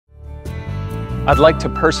I'd like to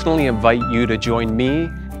personally invite you to join me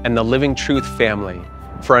and the Living Truth family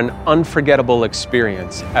for an unforgettable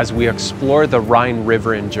experience as we explore the Rhine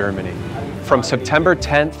River in Germany. From September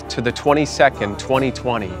 10th to the 22nd,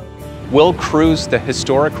 2020, we'll cruise the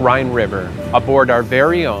historic Rhine River aboard our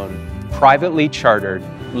very own, privately chartered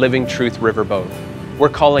Living Truth riverboat. We're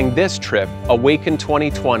calling this trip Awaken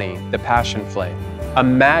 2020, the Passion Flame.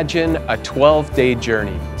 Imagine a 12-day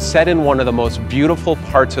journey set in one of the most beautiful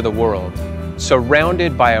parts of the world,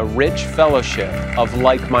 surrounded by a rich fellowship of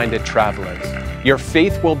like-minded travelers. Your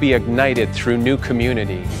faith will be ignited through new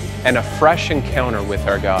community and a fresh encounter with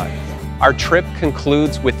our God. Our trip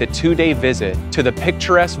concludes with a 2-day visit to the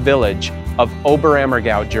picturesque village of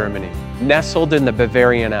Oberammergau, Germany, nestled in the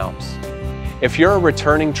Bavarian Alps. If you're a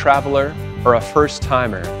returning traveler or a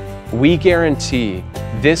first-timer, we guarantee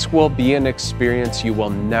this will be an experience you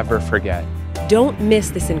will never forget. Don't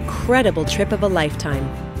miss this incredible trip of a lifetime.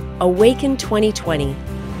 Awaken 2020,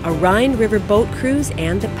 a Rhine River boat cruise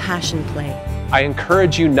and the Passion Play. I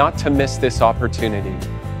encourage you not to miss this opportunity.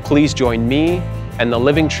 Please join me and the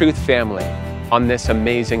Living Truth family on this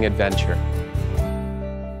amazing adventure.